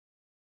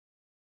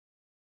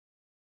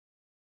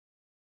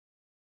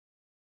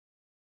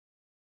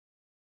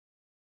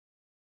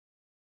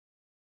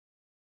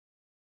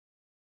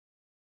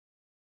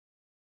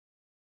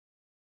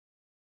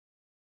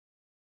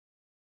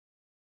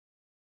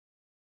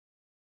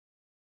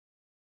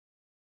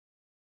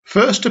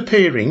First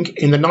appearing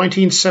in the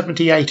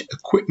 1978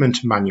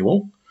 Equipment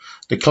Manual,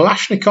 the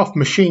Kalashnikov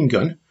Machine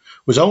Gun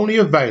was only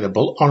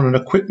available on an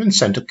Equipment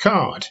Centre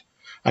card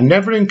and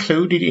never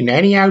included in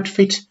any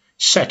outfit,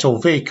 set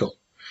or vehicle,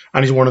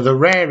 and is one of the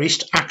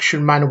rarest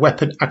Action Man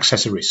weapon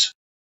accessories.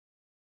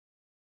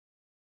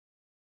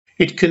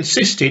 It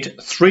consisted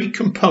 3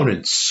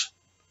 components: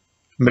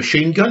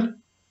 machine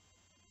gun,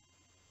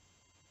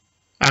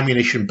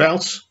 ammunition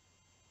belt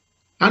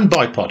and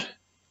bipod.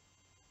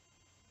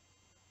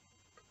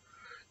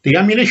 The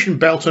ammunition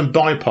belt and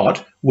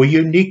bipod were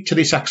unique to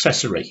this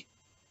accessory.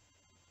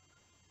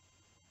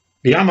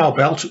 The ammo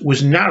belt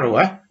was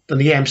narrower than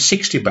the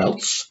M60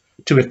 belts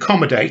to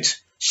accommodate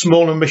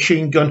smaller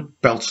machine gun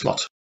belt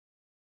slot.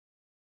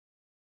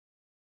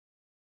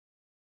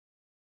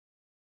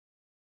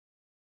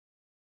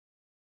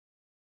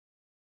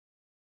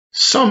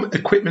 Some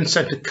Equipment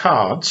Centre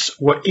cards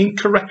were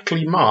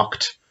incorrectly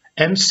marked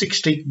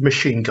M60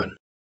 machine gun.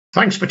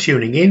 Thanks for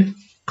tuning in.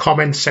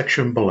 Comment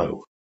section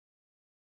below.